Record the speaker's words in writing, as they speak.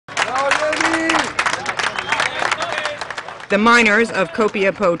The miners of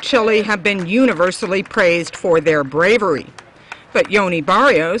Copiapó, Chile have been universally praised for their bravery. But Yonny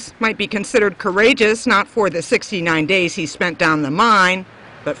Barrios might be considered courageous not for the 69 days he spent down the mine,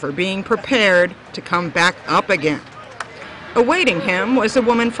 but for being prepared to come back up again. Awaiting him was a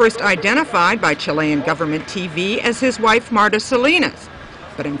woman first identified by Chilean government TV as his wife Marta Salinas,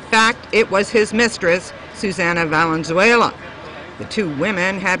 but in fact it was his mistress, Susana Valenzuela. The two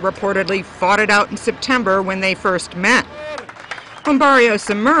women had reportedly fought it out in September when they first met. When Barrios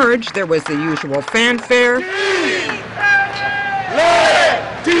emerged, there was the usual fanfare,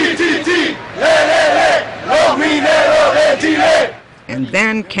 and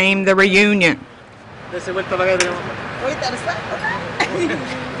then came the reunion.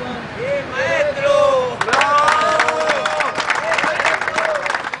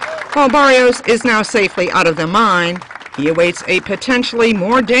 While Barrios is now safely out of the mine, he awaits a potentially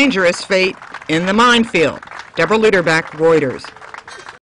more dangerous fate in the minefield. Deborah Luderbeck, Reuters.